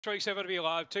370 to be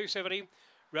live, 270.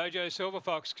 Rojo Silver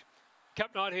Fox.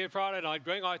 Cup night here Friday night.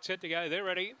 Green light set to go. They're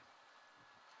ready.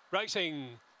 Racing.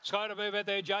 Slow to move out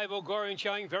there, Jabil Gorian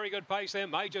showing very good pace there.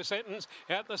 Major Sentence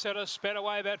out the centre, sped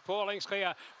away about 4 lengths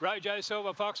clear. Rojo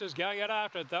Silver Fox is going out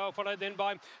after it. They were followed then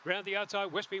by round the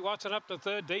outside, Wispy Watson up to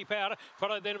third, Deep Out.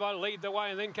 Followed then by Lead the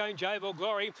Way, and then came Jabil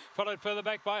Glory. Followed further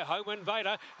back by Home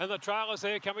Invader, and the trailers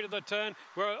there coming to the turn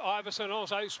were Iverson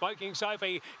also Smoking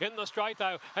Sophie in the straight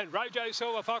though. And Rojo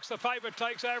Silver Fox, the favourite,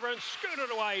 takes over and scooted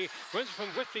away. Wins from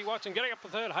Wispy Watson, getting up to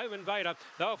third, Home Invader.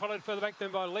 They were followed further back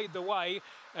then by Lead the Way.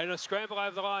 And a scramble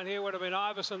over the line here would have been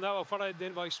Iverson. They were followed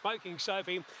then by Smoking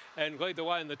Sophie and Lead the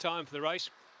Way in the time for the race.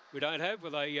 We don't have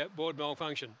with a board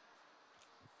malfunction.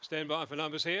 Stand by for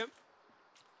numbers here.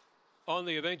 On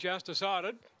the event just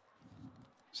decided.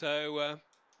 So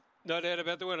no doubt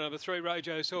about the winner. Number 3,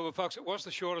 Rojo Silver Fox. It was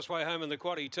the shortest way home in the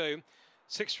quaddie too.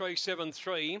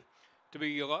 6.373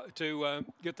 to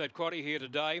get that quaddie here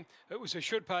today. It was a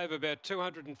should pay of about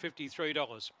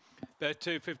 $253. About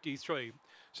 $253.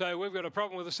 So we've got a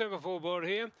problem with the semaphore board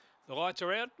here. The lights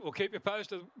are out. We'll keep you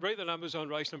posted. Read the numbers on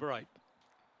race number 8.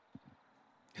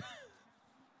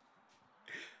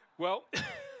 Well,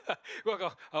 look,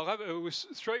 I'll have it was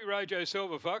 3 Rojo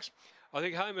Silver Fox. I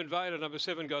think Home Invader number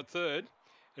 7 got third.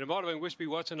 And it might have been Wispy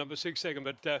Watson number 6 second,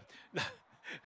 but